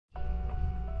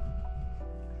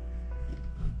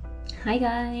Hi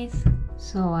guys!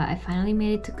 So I finally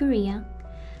made it to Korea.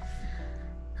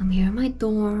 I'm here in my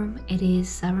dorm. It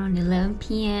is around 11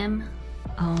 p.m.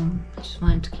 I just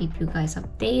wanted to keep you guys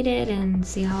updated and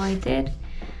see how I did.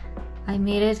 I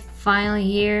made it finally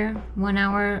here. 1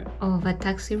 hour of a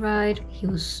taxi ride.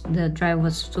 The driver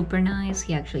was super nice.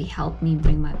 He actually helped me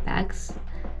bring my bags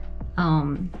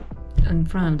in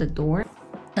front of the door.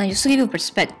 Now, just to give you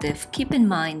perspective, keep in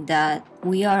mind that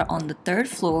we are on the 3rd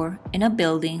floor in a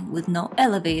building with no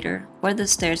elevator where the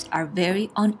stairs are very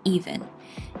uneven.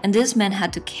 And this man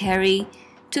had to carry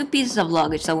 2 pieces of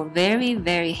luggage that were very,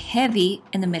 very heavy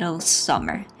in the middle of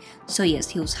summer. So yes,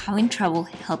 he was having trouble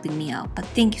helping me out. But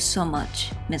thank you so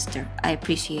much, mister. I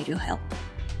appreciate your help.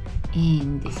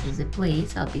 And this is the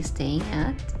place I'll be staying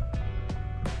at.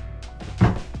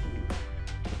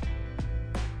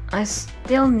 I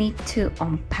still need to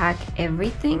unpack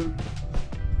everything.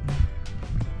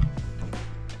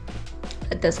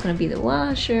 That's gonna be the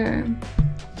washer.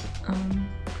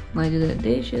 When I do the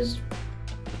dishes,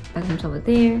 bathroom's over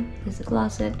there. There's the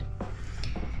closet.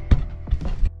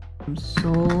 I'm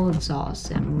so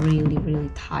exhausted. I'm really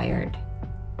tired.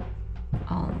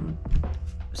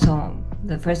 So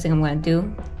the first thing I'm gonna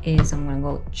do is I'm gonna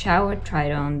go shower, try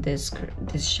it on this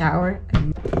shower,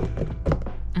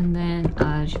 and then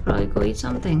I should probably go eat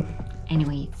something.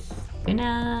 Anyways, good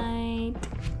night.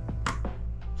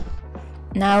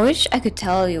 Now I wish I could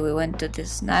tell you we went to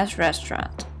this nice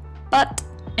restaurant, but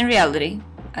in reality,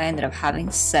 I ended up having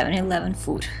 7-Eleven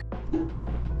food.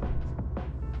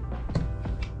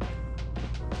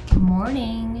 Good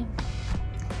morning.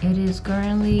 It is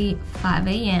currently 5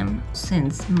 a.m.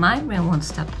 since my brain won't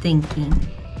stop thinking,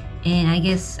 and I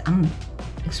guess I'm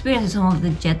experiencing some of the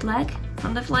jet lag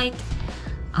from the flight.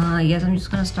 I guess I'm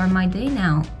just gonna start my day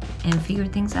now and figure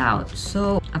things out.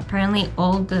 So apparently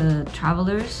all the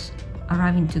travelers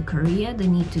arriving to Korea, they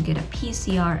need to get a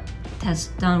PCR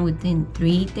test done within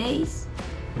 3 days.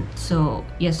 So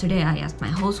yesterday I asked my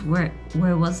host where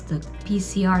was the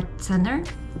PCR center.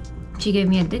 She gave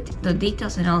me the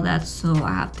details and all that, so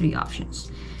I have 3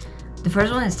 options. The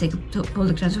first one is take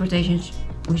public transportation,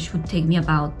 which would take me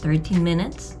about 13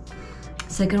 minutes.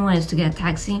 Second one is to get a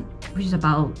taxi, which is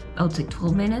about, I would say,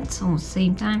 12 minutes, almost the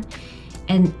same time.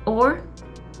 Or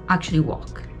actually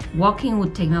walk. Walking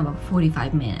would take me about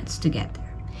 45 minutes to get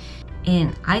there.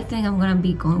 And I think I'm gonna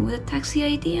be going with a taxi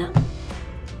idea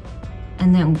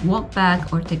and then walk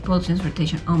back or take public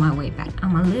transportation on my way back.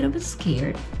 I'm a little bit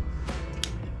scared.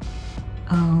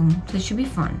 So it should be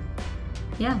fun.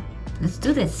 Yeah, let's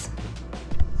do this.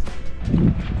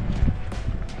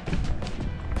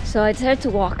 So I decided to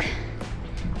walk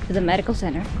to the medical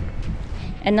center,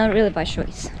 and not really by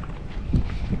choice.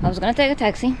 I was gonna take a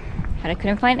taxi, but I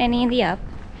couldn't find any in the app.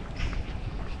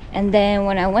 And then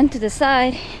when I went to the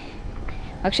side,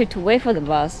 actually to wait for the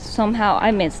bus, somehow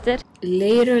I missed it.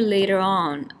 Later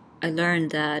on, I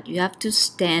learned that you have to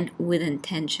stand with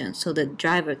intention so the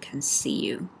driver can see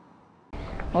you.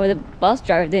 Or the bus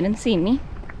driver didn't see me.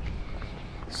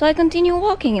 So I continued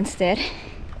walking instead.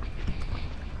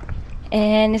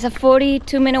 And it's a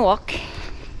 42-minute walk.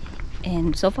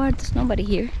 And so far there's nobody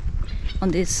here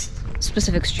on this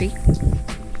specific street.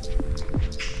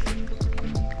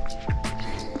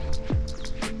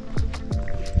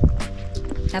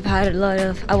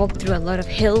 I walked through a lot of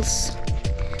hills,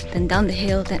 then down the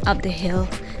hill, then up the hill,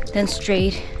 then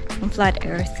straight on flat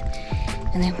earth,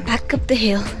 and then back up the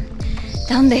hill,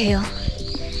 down the hill.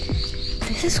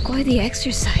 This is quite the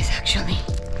exercise, actually.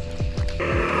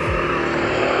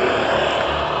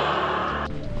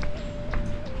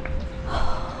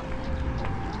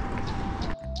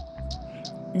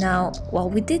 Now, while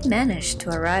we did manage to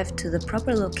arrive to the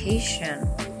proper location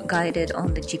guided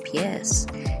on the GPS,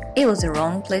 it was the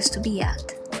wrong place to be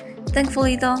at.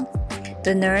 Thankfully though,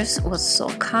 the nurse was so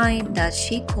kind that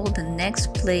she called the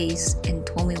next place and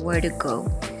told me where to go.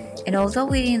 And although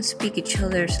we didn't speak each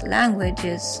other's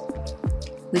languages,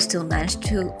 we still managed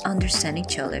to understand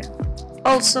each other.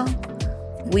 Also,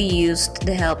 we used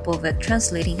the help of a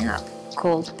translating app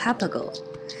called Papago.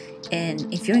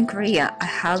 And if you're in Korea, I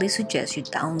highly suggest you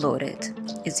download it.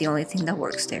 It's the only thing that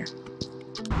works there.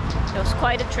 It was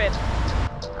quite a trip.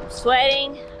 I'm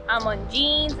sweating, I'm on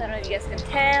jeans, I don't know if you guys can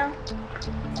tell.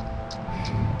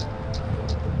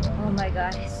 Oh my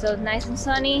god, it's so nice and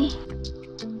sunny.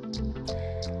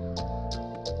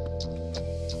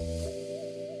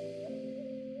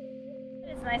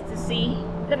 It's nice to see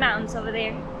the mountains over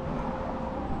there.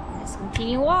 Let's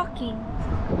continue walking.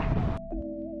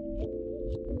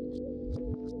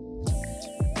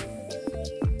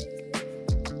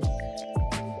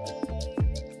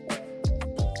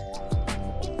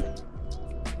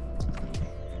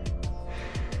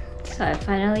 So I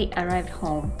finally arrived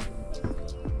home.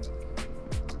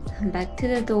 I'm back to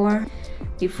the door.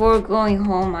 Before going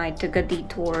home, I took a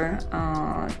detour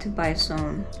to buy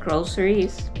some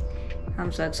groceries.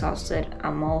 I'm so exhausted.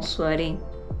 I'm all sweaty.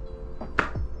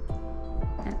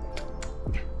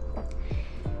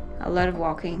 A lot of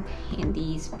walking in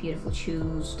these beautiful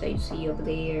shoes that you see over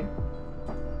there.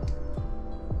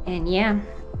 And yeah,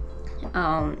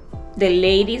 the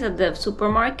ladies at the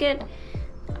supermarket,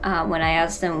 when I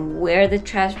asked them where the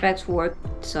trash bags were,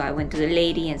 so I went to the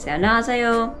lady and said,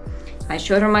 "안녕하세요." I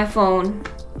showed her my phone,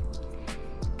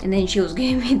 and then she was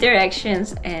giving me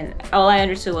directions, and all I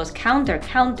understood was counter.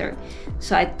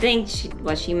 So I think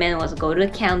what she meant was go to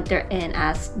the counter and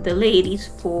ask the ladies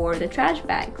for the trash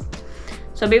bags.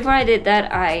 So before I did that,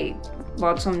 I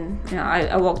bought some,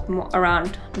 I walked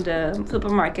around the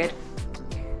supermarket.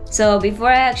 So before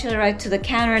I actually arrived to the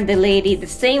counter, the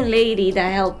same lady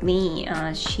that helped me,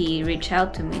 she reached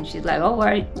out to me and she's like, "Oh,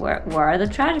 where are the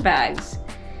trash bags?"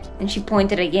 And she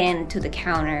pointed again to the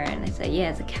counter, and I said,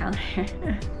 "Yeah, it's a counter."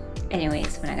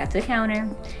 Anyways, when I got to the counter,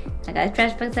 I got the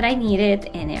trash bags that I needed,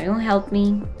 and everyone helped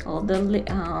me. All the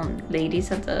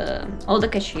ladies all the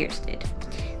cashiers did.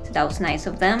 So that was nice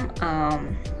of them.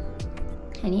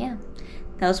 And yeah,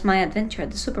 that was my adventure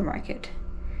at the supermarket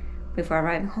before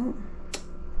arriving home.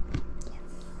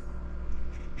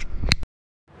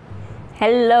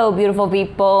 Hello, beautiful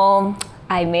people.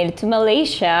 I made it to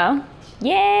Malaysia.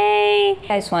 Yay!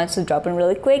 I just wanted to drop in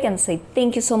really quick and say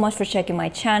thank you so much for checking my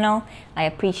channel. I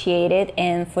appreciate it.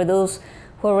 And for those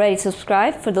who already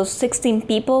subscribed, for those 16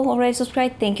 people who already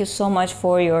subscribed, thank you so much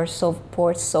for your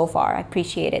support so far. I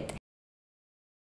appreciate it.